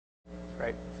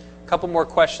Great. A couple more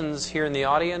questions here in the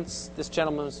audience. This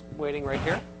gentleman's waiting right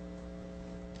here.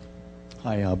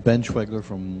 Hi, Ben Schwegler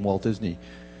from Walt Disney.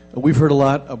 We've heard a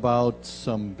lot about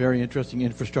some very interesting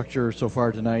infrastructure so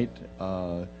far tonight,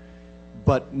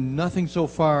 but nothing so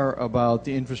far about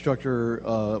the infrastructure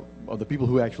of the people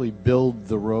who actually build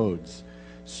the roads.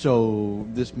 So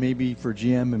this may be for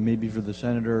GM and maybe for the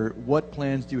Senator. What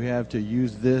plans do you have to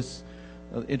use this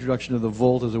introduction of the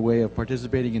Volt as a way of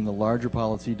participating in the larger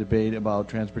policy debate about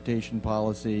transportation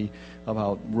policy,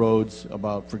 about roads,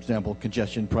 about, for example,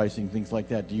 congestion pricing, things like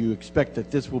that? Do you expect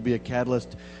that this will be a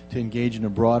catalyst to engage in a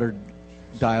broader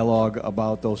dialogue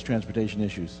about those transportation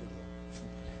issues?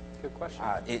 Good question.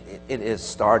 It has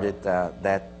started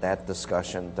that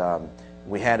discussion.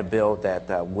 We had a bill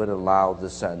that would allow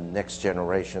this next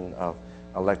generation of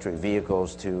electric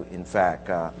vehicles to, in fact,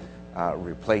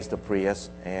 replace the Prius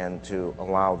and to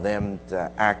allow them to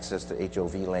access the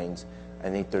HOV lanes. I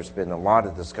think there's been a lot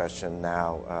of discussion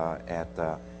now at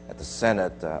the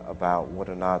Senate about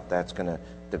whether or not that's going to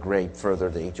degrade further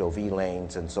the HOV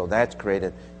lanes, and so that's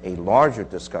created a larger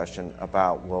discussion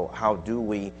about, well, how do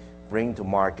we bring to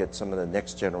market some of the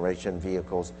next generation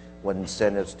vehicles? What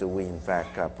incentives do we in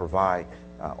fact provide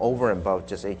over and above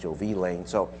just HOV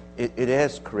lanes? So it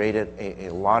has created a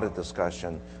lot of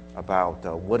discussion about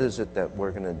what is it that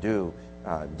we're going to do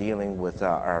dealing with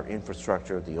our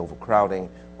infrastructure, the overcrowding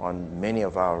on many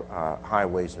of our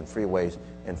highways and freeways,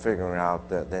 and figuring out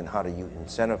then how do you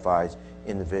incentivize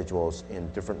individuals in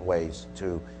different ways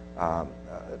to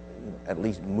at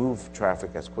least move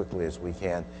traffic as quickly as we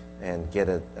can and get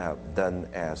it done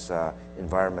as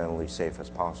environmentally safe as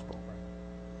possible.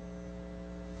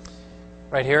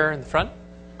 Right here in the front.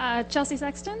 Chelsea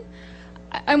Sexton.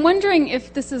 I'm wondering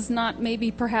if this is not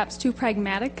maybe perhaps too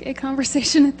pragmatic a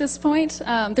conversation at this point.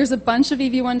 There's a bunch of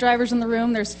EV1 drivers in the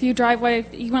room. There's a few driveway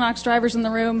Equinox drivers in the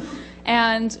room.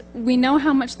 And we know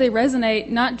how much they resonate,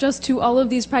 not just to all of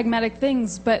these pragmatic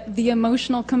things, but the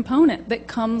emotional component that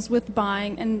comes with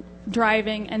buying and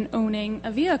driving and owning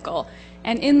a vehicle.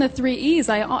 And in the 3 E's,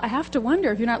 I have to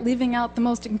wonder if you're not leaving out the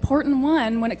most important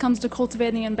one when it comes to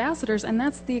cultivating ambassadors, and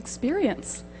that's the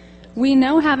experience. We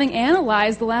know, having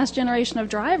analyzed the last generation of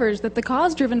drivers, that the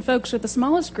cause-driven folks are the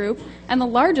smallest group, and the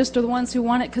largest are the ones who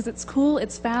want it because it's cool,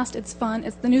 it's fast, it's fun,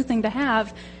 it's the new thing to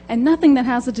have, and nothing that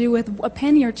has to do with a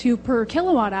penny or two per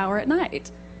kilowatt hour at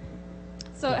night.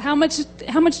 So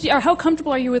how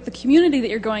comfortable are you with the community that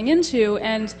you're going into,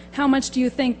 and how much do you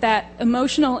think that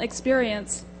emotional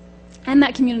experience and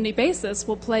that community basis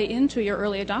will play into your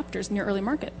early adopters and your early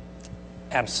market?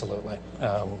 Absolutely.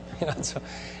 So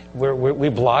we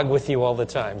blog with you all the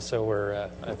time, so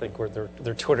I think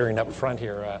they're twittering up front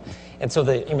here, and so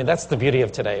that's the beauty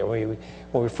of today. When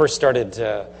we first started,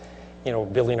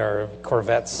 building our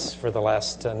Corvettes for the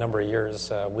last number of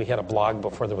years, we had a blog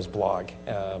before there was blog.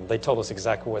 They told us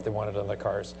exactly what they wanted on the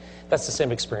cars. That's the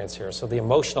same experience here. So the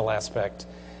emotional aspect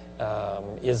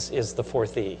is the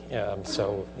fourth E.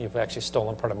 So you've actually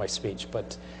stolen part of my speech,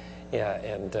 but. Yeah,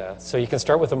 and so you can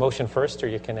start with emotion first, or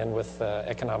you can end with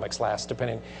economics last,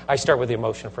 depending. I start with the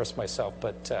emotion first myself,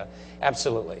 but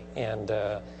absolutely. And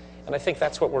I think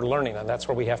that's what we're learning, and that's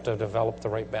where we have to develop the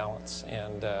right balance.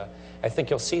 And I think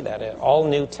you'll see that. All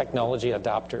new technology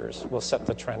adopters will set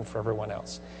the trend for everyone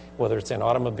else, whether it's in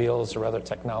automobiles or other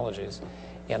technologies.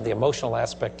 And the emotional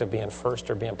aspect of being first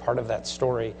or being part of that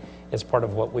story is part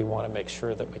of what we want to make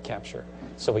sure that we capture.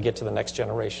 So we get to the next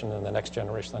generation and the next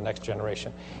generation and the next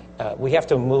generation. We have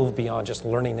to move beyond just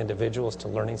learning individuals to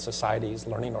learning societies,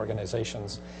 learning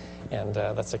organizations, and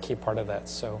that's a key part of that.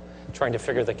 So trying to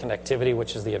figure the connectivity,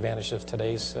 which is the advantage of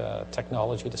today's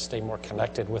technology, to stay more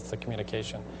connected with the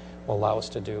communication, will allow us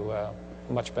to do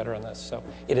much better in this. So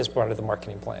it is part of the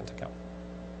marketing plan to come.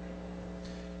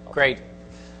 Great.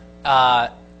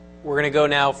 We're going to go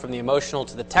now from the emotional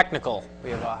to the technical. We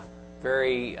have a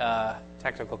very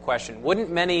technical question.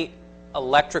 Wouldn't many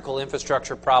electrical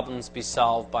infrastructure problems be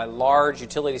solved by large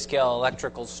utility-scale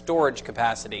electrical storage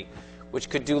capacity, which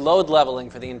could do load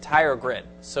leveling for the entire grid?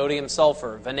 Sodium,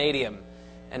 sulfur, vanadium,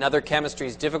 and other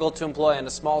chemistries difficult to employ on a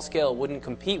small scale wouldn't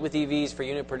compete with EVs for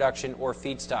unit production or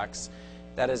feedstocks.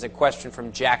 That is a question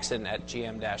from Jackson at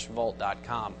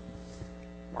gm-volt.com.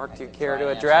 Mark, do you care to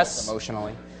address?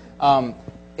 Emotionally.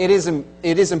 It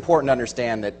is important to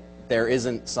understand that there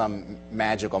isn't some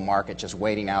magical market just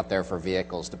waiting out there for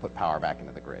vehicles to put power back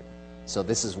into the grid. So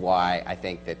this is why I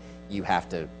think that you have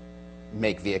to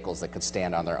make vehicles that could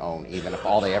stand on their own, even if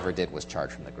all they ever did was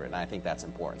charge from the grid. And I think that's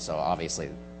important. So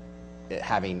obviously,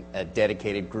 having a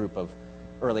dedicated group of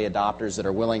early adopters that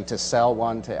are willing to sell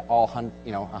one to all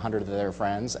 100 of their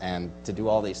friends and to do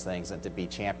all these things and to be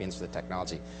champions for the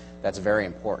technology, that's very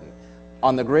important.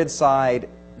 On the grid side,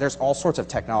 there's all sorts of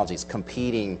technologies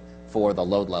competing for the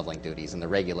load leveling duties and the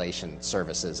regulation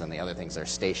services and the other things. There's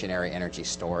stationary energy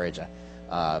storage.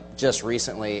 Just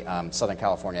recently, Southern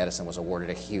California Edison was awarded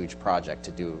a huge project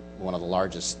to do one of the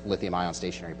largest lithium-ion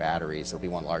stationary batteries. It'll be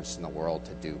one of the largest in the world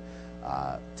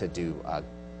to do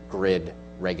grid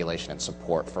regulation and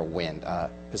support for wind.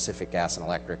 Pacific Gas and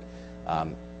Electric,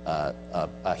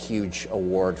 a huge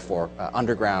award for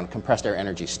underground compressed air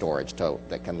energy storage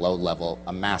that can load level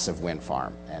a massive wind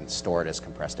farm and store it as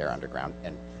compressed air underground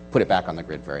and put it back on the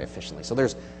grid very efficiently. So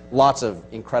there's lots of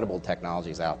incredible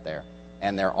technologies out there,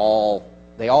 and they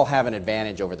all have an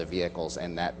advantage over the vehicles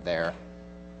in that they're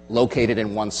located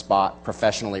in one spot,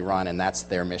 professionally run, and that's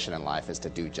their mission in life, is to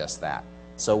do just that.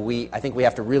 So I think we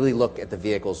have to really look at the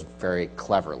vehicles very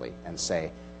cleverly and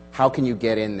say, how can you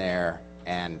get in there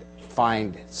and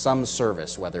find some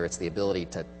service, whether it's the ability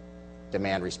to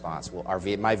demand response.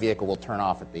 My vehicle will turn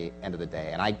off at the end of the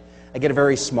day, and I get a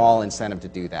very small incentive to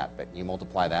do that, but you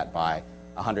multiply that by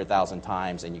 100,000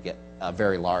 times and you get a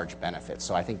very large benefit.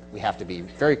 So I think we have to be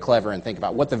very clever and think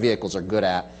about what the vehicles are good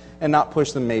at and not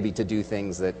push them maybe to do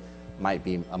things that might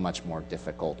be much more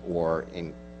difficult or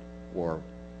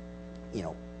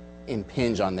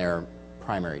impinge on their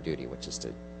primary duty, which is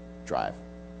to drive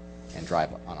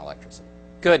on electricity.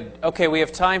 Good. Okay, we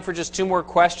have time for just 2 more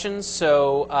questions,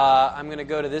 so I'm going to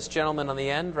go to this gentleman on the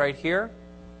end right here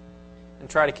and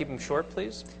try to keep them short,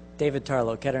 please. David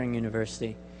Tarlow, Kettering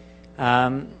University.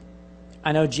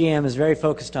 I know GM is very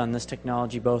focused on this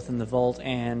technology, both in the Volt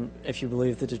and, if you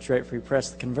believe the Detroit Free Press,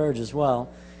 the Converge as well.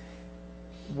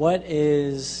 What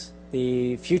is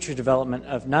the future development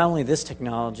of not only this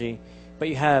technology, but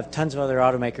you have tons of other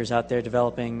automakers out there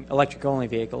developing electric-only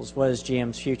vehicles. What is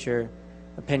GM's future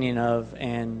opinion of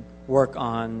and work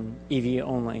on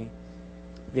EV-only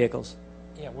vehicles?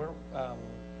 Yeah,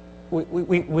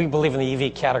 we believe in the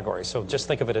EV category, so just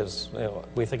think of it as,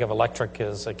 we think of electric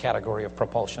as a category of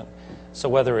propulsion. So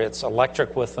whether it's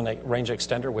electric with a range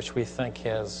extender, which we think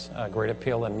has great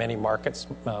appeal in many markets,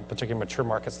 particularly mature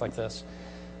markets like this.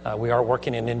 We are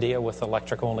working in India with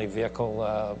electric-only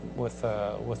vehicle with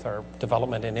our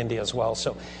development in India as well.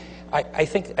 So I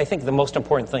think the most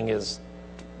important thing is,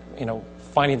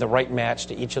 finding the right match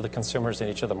to each of the consumers in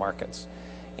each of the markets.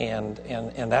 And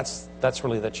that's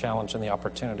really the challenge and the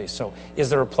opportunity. So is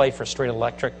there a play for straight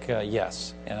electric?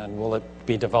 Yes. And will it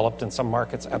be developed in some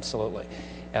markets? Absolutely.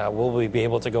 Will we be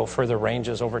able to go further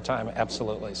ranges over time?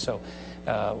 Absolutely. So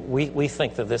we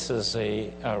think that this is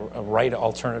a right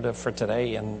alternative for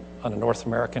today on a North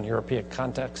American, European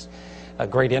context. A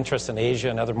great interest in Asia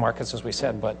and other markets, as we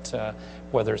said, but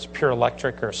whether it's pure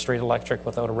electric or straight electric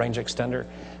without a range extender,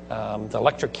 the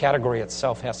electric category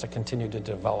itself has to continue to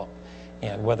develop.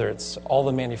 And whether it's all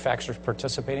the manufacturers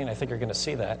participating, I think you're going to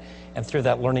see that. And through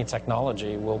that learning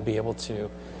technology, we'll be able to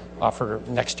offer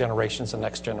next generations and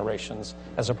next generations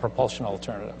as a propulsion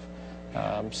alternative.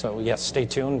 So yes, stay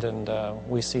tuned, and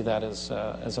we see that as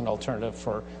an alternative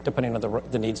for depending on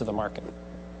the needs of the market.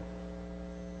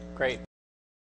 Great.